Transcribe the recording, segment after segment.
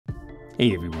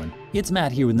Hey everyone, it's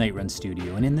Matt here with Nightrun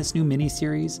Studio, and in this new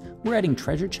mini-series, we're adding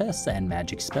treasure chests and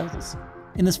magic spells.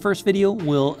 In this first video,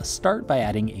 we'll start by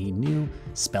adding a new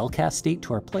spellcast state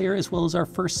to our player as well as our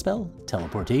first spell,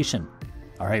 Teleportation.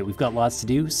 Alright, we've got lots to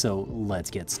do, so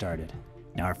let's get started.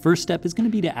 Now our first step is going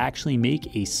to be to actually make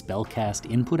a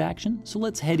spellcast input action, so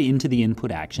let's head into the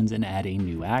input actions and add a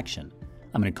new action.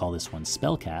 I'm going to call this one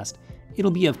Spellcast.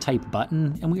 It'll be of type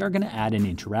button, and we are going to add an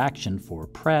interaction for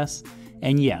press.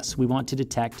 And yes, we want to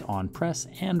detect on press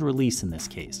and release in this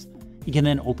case. You can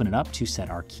then open it up to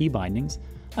set our key bindings.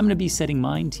 I'm going to be setting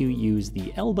mine to use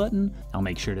the L button. I'll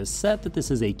make sure to set that this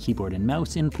is a keyboard and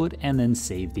mouse input and then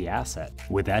save the asset.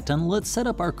 With that done, let's set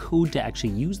up our code to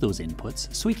actually use those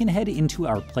inputs so we can head into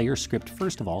our player script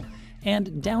first of all.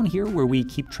 And down here where we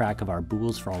keep track of our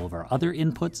bools for all of our other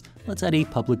inputs, let's add a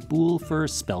public bool for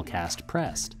spellcast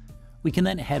pressed. We can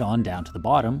then head on down to the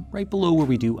bottom, right below where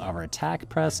we do our attack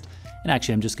pressed. And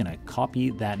actually, I'm just going to copy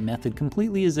that method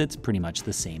completely as it's pretty much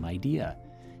the same idea.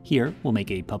 Here, we'll make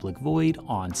a public void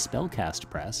on spellcast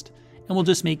pressed, and we'll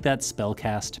just make that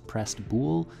spellcast pressed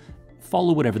bool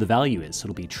follow whatever the value is. So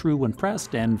it'll be true when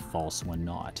pressed and false when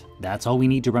not. That's all we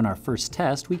need to run our first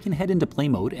test. We can head into play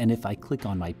mode, and if I click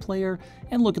on my player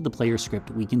and look at the player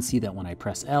script, we can see that when I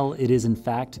press L, it is in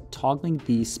fact toggling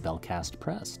the spellcast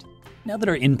pressed. Now that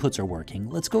our inputs are working,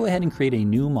 let's go ahead and create a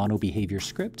new mono behavior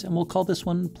script, and we'll call this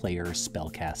one player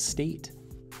spellcast state.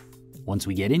 Once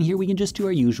we get in here, we can just do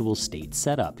our usual state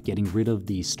setup, getting rid of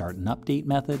the start and update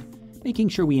method, making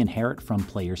sure we inherit from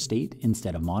player state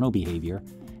instead of mono behavior,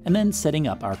 and then setting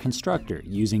up our constructor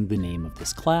using the name of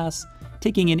this class,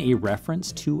 taking in a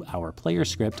reference to our player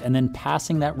script, and then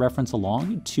passing that reference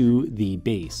along to the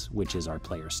base, which is our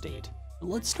player state.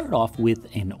 Let's start off with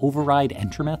an override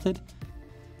enter method.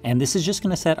 And this is just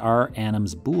going to set our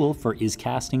anim's bool for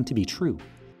isCasting to be true.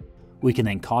 We can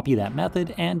then copy that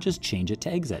method and just change it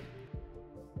to exit.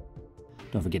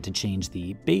 Don't forget to change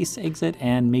the base exit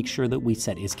and make sure that we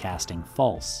set isCasting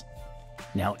false.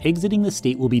 Now exiting the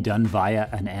state will be done via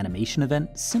an animation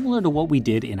event similar to what we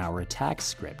did in our attack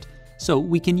script. So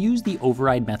we can use the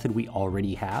override method we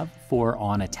already have for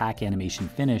on attack animation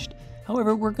finished.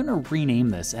 However, we're going to rename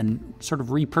this and sort of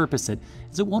repurpose it,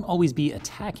 as it won't always be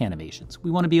attack animations. We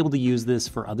want to be able to use this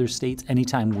for other states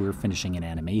anytime we're finishing an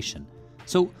animation.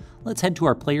 So let's head to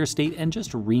our player state and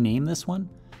just rename this one.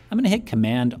 I'm going to hit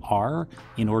Command R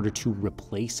in order to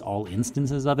replace all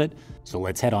instances of it. So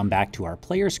let's head on back to our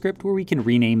player script where we can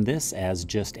rename this as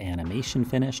just animation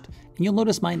finished. And you'll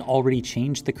notice mine already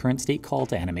changed the current state call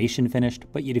to animation finished,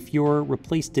 but yet if your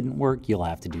replace didn't work, you'll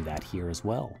have to do that here as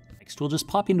well. Next, we'll just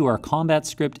pop into our combat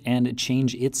script and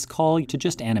change its call to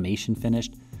just animation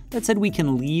finished. That said, we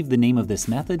can leave the name of this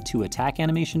method to attack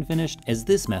animation finished, as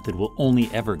this method will only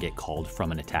ever get called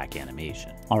from an attack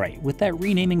animation. Alright, with that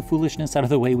renaming foolishness out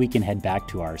of the way, we can head back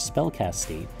to our spellcast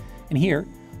state, and here,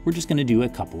 we're just going to do a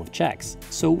couple of checks.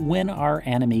 So when our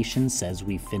animation says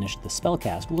we've finished the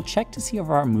spellcast, we'll check to see if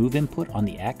our move input on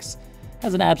the X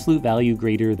has an absolute value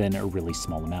greater than a really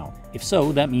small amount. If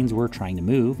so, that means we're trying to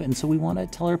move, and so we want to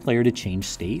tell our player to change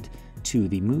state to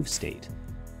the move state.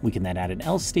 We can then add an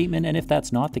else statement, and if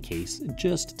that's not the case,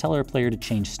 just tell our player to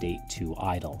change state to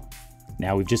idle.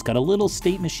 Now we've just got a little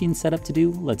state machine setup to do.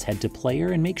 Let's head to player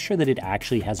and make sure that it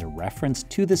actually has a reference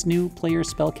to this new player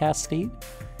spellcast state.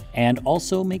 And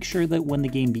also make sure that when the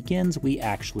game begins, we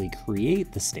actually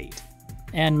create the state.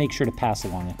 And make sure to pass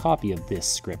along a copy of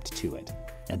this script to it.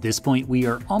 At this point, we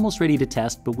are almost ready to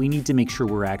test, but we need to make sure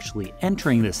we're actually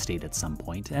entering this state at some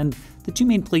point. And the two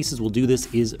main places we'll do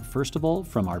this is, first of all,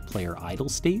 from our player idle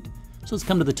state. So let's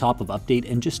come to the top of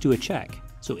update and just do a check.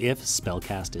 So if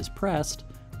spellcast is pressed,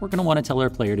 we're going to want to tell our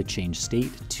player to change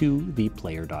state to the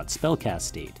player.spellcast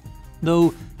state.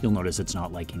 Though you'll notice it's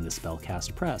not liking the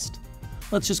spellcast pressed.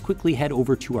 Let's just quickly head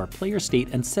over to our player state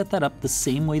and set that up the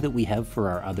same way that we have for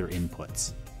our other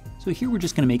inputs. So here we're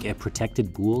just going to make a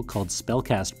protected bool called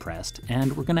spellcast pressed,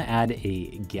 and we're going to add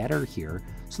a getter here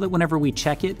so that whenever we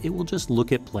check it, it will just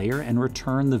look at player and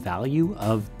return the value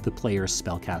of the player's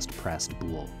spellcast pressed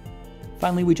bool.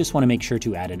 Finally, we just want to make sure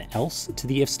to add an else to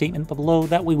the if statement below.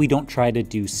 That way we don't try to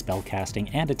do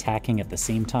spellcasting and attacking at the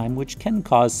same time, which can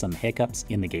cause some hiccups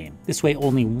in the game. This way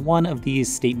only one of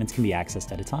these statements can be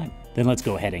accessed at a time. Then let's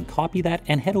go ahead and copy that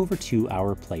and head over to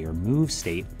our player move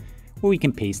state, where we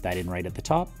can paste that in right at the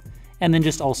top. And then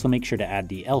just also make sure to add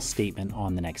the else statement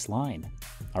on the next line.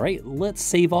 All right, let's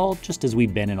save all, just as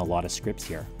we've been in a lot of scripts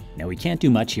here. Now we can't do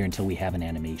much here until we have an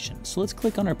animation, so let's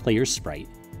click on our player's sprite,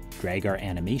 drag our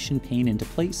animation pane into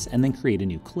place, and then create a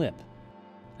new clip.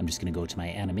 I'm just going to go to my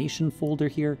animation folder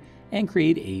here and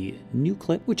create a new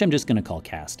clip, which I'm just going to call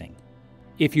casting.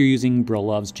 If you're using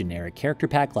Brolov's generic character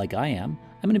pack like I am,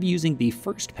 I'm going to be using the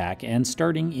first pack and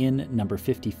starting in number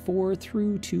 54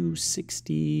 through to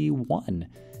 61.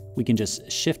 We can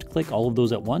just shift-click all of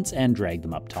those at once and drag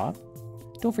them up top.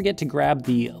 Don't forget to grab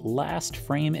the last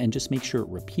frame and just make sure it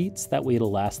repeats. That way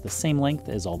it'll last the same length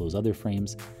as all those other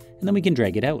frames. And then we can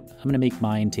drag it out. I'm going to make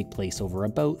mine take place over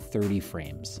about 30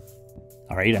 frames.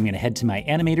 All right, I'm going to head to my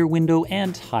animator window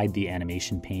and hide the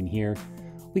animation pane here.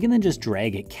 We can then just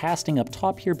drag it casting up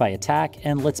top here by attack,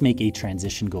 and let's make a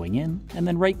transition going in, and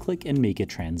then right-click and make a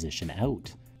transition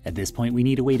out. At this point, we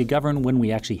need a way to govern when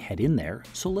we actually head in there,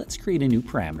 so let's create a new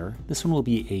parameter. This one will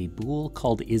be a bool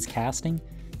called isCasting.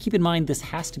 Keep in mind, this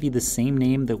has to be the same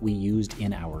name that we used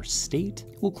in our state.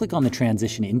 We'll click on the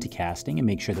transition into casting and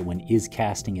make sure that when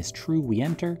isCasting is true, we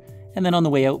enter, and then on the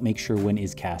way out, make sure when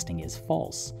isCasting is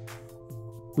false.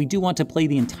 We do want to play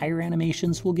the entire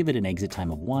animation, so we'll give it an exit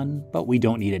time of 1, but we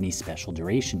don't need any special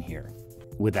duration here.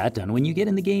 With that done, when you get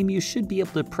in the game, you should be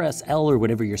able to press L or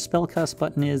whatever your Spellcast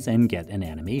button is and get an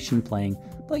animation playing,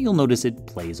 but you'll notice it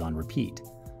plays on repeat.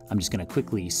 I'm just going to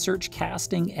quickly search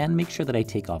casting and make sure that I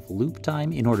take off loop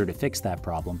time in order to fix that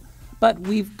problem, but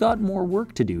we've got more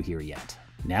work to do here yet.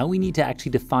 Now we need to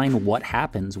actually define what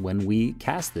happens when we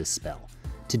cast this spell.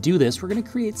 To do this, we're going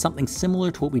to create something similar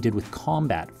to what we did with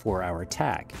combat for our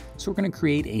attack. So we're going to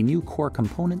create a new core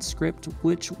component script,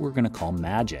 which we're going to call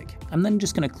magic. I'm then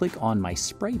just going to click on my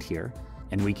sprite here,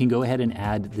 and we can go ahead and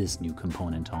add this new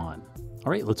component on. All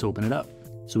right, let's open it up.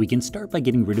 So we can start by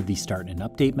getting rid of the start and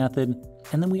update method,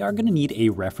 and then we are going to need a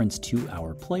reference to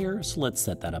our player, so let's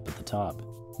set that up at the top.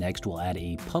 Next, we'll add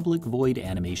a public void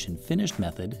animation finished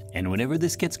method, and whenever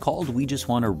this gets called, we just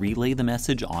want to relay the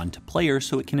message on to player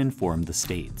so it can inform the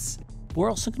states. We're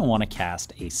also going to want to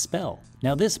cast a spell.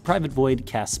 Now this private void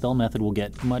cast spell method will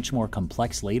get much more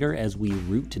complex later as we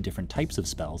route to different types of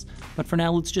spells, but for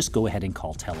now let's just go ahead and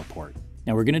call teleport.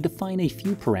 Now we're going to define a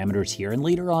few parameters here, and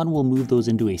later on we'll move those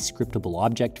into a scriptable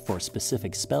object for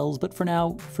specific spells, but for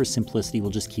now, for simplicity, we'll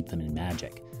just keep them in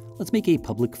magic. Let's make a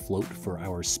public float for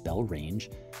our spell range.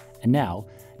 And now,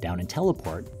 down in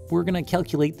teleport, we're going to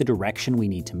calculate the direction we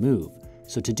need to move.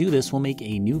 So to do this, we'll make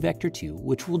a new vector2,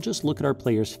 which will just look at our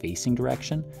player's facing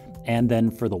direction, and then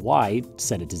for the y,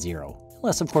 set it to 0.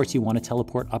 Unless of course you want to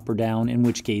teleport up or down, in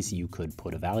which case you could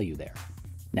put a value there.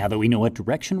 Now that we know what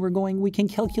direction we're going, we can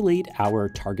calculate our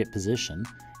target position,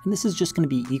 and this is just going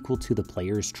to be equal to the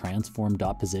player's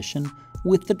transform.position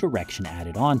with the direction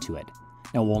added onto it.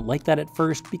 Now, it won't like that at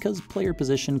first because player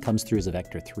position comes through as a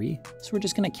vector 3, so we're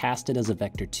just going to cast it as a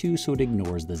vector 2 so it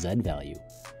ignores the z value.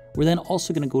 We're then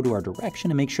also going to go to our direction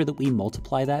and make sure that we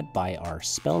multiply that by our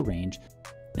spell range.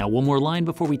 Now, one more line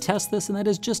before we test this, and that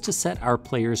is just to set our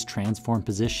player's transform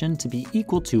position to be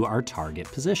equal to our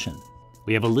target position.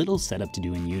 We have a little setup to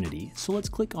do in Unity, so let's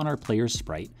click on our player's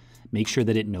sprite, make sure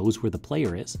that it knows where the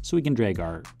player is, so we can drag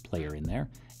our player in there,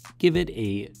 give it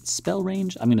a spell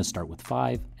range. I'm going to start with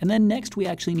 5, and then next we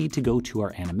actually need to go to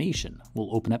our animation.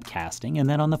 We'll open up casting, and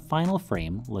then on the final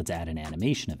frame, let's add an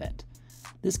animation event.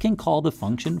 This can call the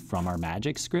function from our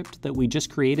magic script that we just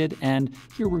created, and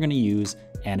here we're going to use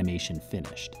animation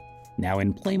finished. Now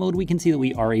in play mode, we can see that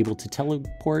we are able to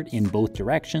teleport in both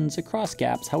directions across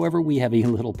gaps. However, we have a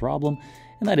little problem,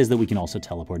 and that is that we can also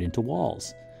teleport into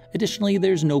walls. Additionally,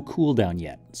 there's no cooldown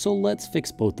yet, so let's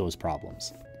fix both those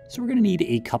problems. So we're going to need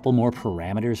a couple more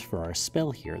parameters for our spell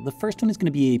here. The first one is going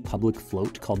to be a public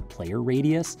float called player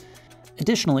radius.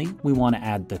 Additionally, we want to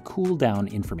add the cooldown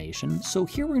information, so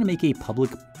here we're going to make a public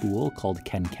bool called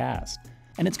canCast.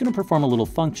 And it's going to perform a little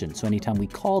function, so anytime we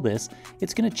call this,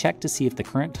 it's going to check to see if the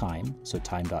current time, so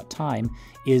time.time,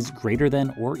 is greater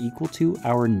than or equal to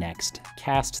our next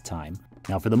cast time.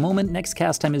 Now for the moment, next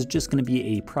cast time is just going to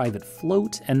be a private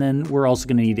float, and then we're also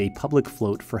going to need a public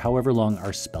float for however long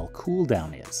our spell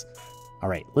cooldown is. All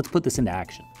right, let's put this into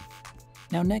action.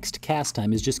 Now next cast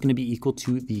time is just going to be equal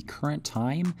to the current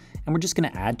time, and we're just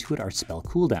going to add to it our spell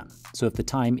cooldown. So if the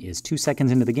time is 2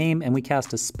 seconds into the game and we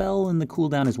cast a spell and the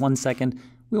cooldown is 1 second,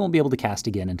 we won't be able to cast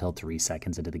again until 3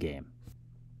 seconds into the game.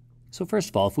 So first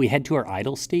of all, if we head to our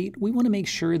idle state, we want to make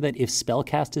sure that if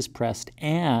Spellcast is pressed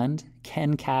and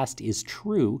canCast is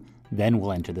true, then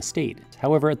we'll enter the state.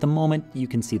 However, at the moment, you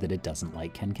can see that it doesn't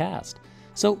like canCast.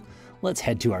 So let's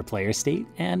head to our player state,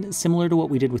 and similar to what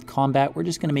we did with combat, we're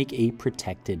just going to make a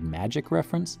protected magic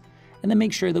reference, and then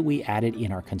make sure that we add it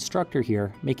in our constructor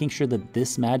here, making sure that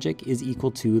this magic is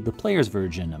equal to the player's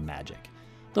version of magic.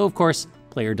 Though of course,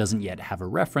 player doesn't yet have a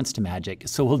reference to magic,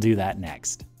 so we'll do that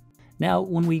next. Now,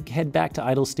 when we head back to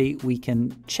idle state, we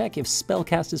can check if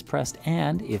Spellcast is pressed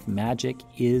and if magic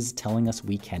is telling us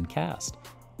we can cast.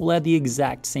 We'll add the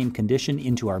exact same condition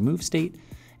into our move state,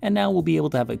 and now we'll be able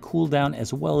to have a cooldown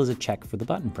as well as a check for the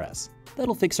button press.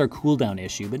 That'll fix our cooldown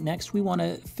issue, but next we want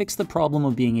to fix the problem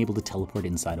of being able to teleport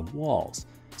inside of walls.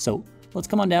 So let's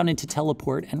come on down into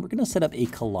Teleport, and we're going to set up a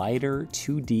Collider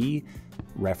 2D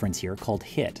reference here called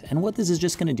Hit. And what this is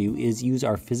just going to do is use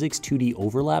our Physics 2D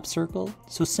overlap circle,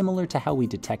 so similar to how we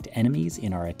detect enemies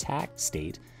in our attack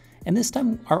state. And this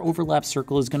time our overlap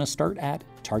circle is going to start at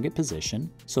target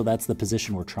position, so that's the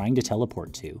position we're trying to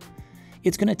teleport to.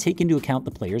 It's going to take into account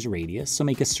the player's radius, so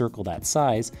make a circle that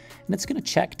size, and it's going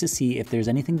to check to see if there's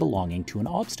anything belonging to an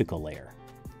obstacle layer.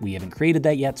 We haven't created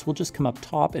that yet, so we'll just come up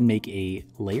top and make a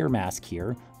layer mask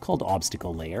here called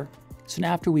obstacle layer. So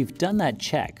now after we've done that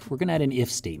check, we're going to add an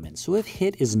if statement. So if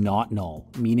hit is not null,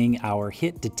 meaning our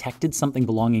hit detected something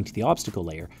belonging to the obstacle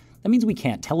layer, that means we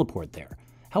can't teleport there.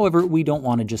 However, we don't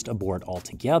want to just abort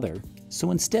altogether,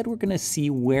 so instead we're going to see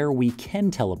where we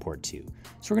can teleport to.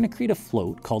 So we're going to create a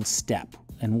float called step,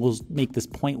 and we'll make this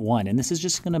 0.1, and this is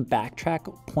just going to backtrack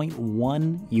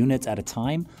 0.1 units at a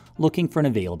time, looking for an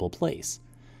available place.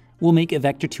 We'll make a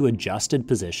vector to adjusted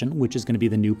position, which is going to be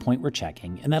the new point we're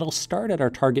checking, and that'll start at our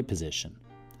target position.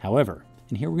 However,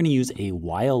 in here we're going to use a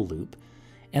while loop,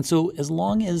 and so as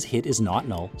long as hit is not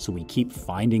null, so we keep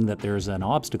finding that there's an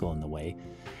obstacle in the way,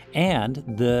 and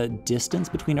the distance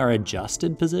between our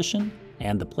adjusted position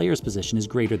and the player's position is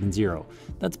greater than 0.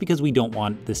 That's because we don't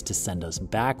want this to send us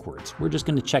backwards. We're just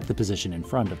going to check the position in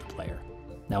front of the player.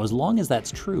 Now, as long as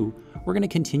that's true, we're going to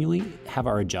continually have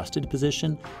our adjusted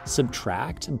position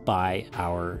subtract by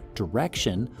our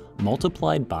direction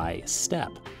multiplied by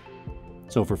step.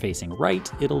 So if we're facing right,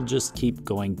 it'll just keep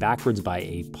going backwards by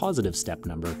a positive step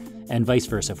number, and vice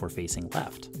versa if we're facing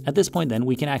left. At this point then,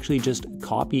 we can actually just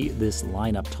copy this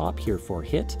line up top here for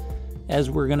hit, as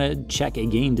we're gonna check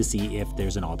again to see if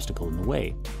there's an obstacle in the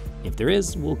way. If there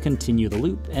is, we'll continue the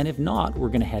loop, and if not, we're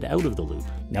gonna head out of the loop.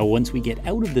 Now once we get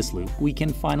out of this loop, we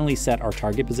can finally set our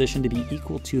target position to be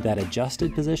equal to that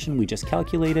adjusted position we just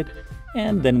calculated,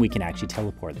 and then we can actually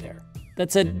teleport there.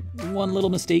 That said, one little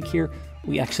mistake here,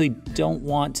 we actually don't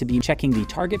want to be checking the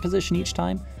target position each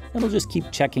time. That'll just keep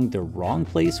checking the wrong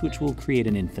place, which will create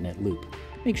an infinite loop.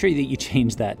 Make sure that you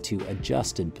change that to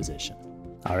adjusted position.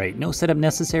 Alright, no setup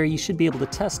necessary. You should be able to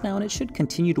test now, and it should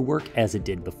continue to work as it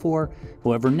did before.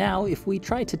 However, now if we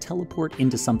try to teleport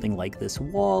into something like this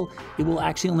wall, it will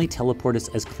actually only teleport us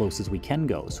as close as we can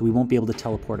go. So we won't be able to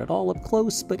teleport at all up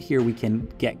close, but here we can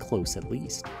get close at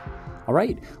least.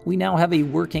 Alright, we now have a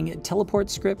working teleport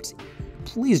script.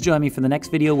 Please join me for the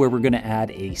next video where we're going to add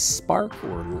a spark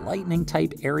or lightning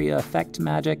type area effect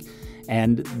magic,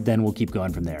 and then we'll keep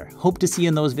going from there. Hope to see you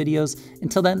in those videos.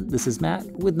 Until then, this is Matt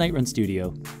with Nightrun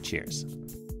Studio. Cheers.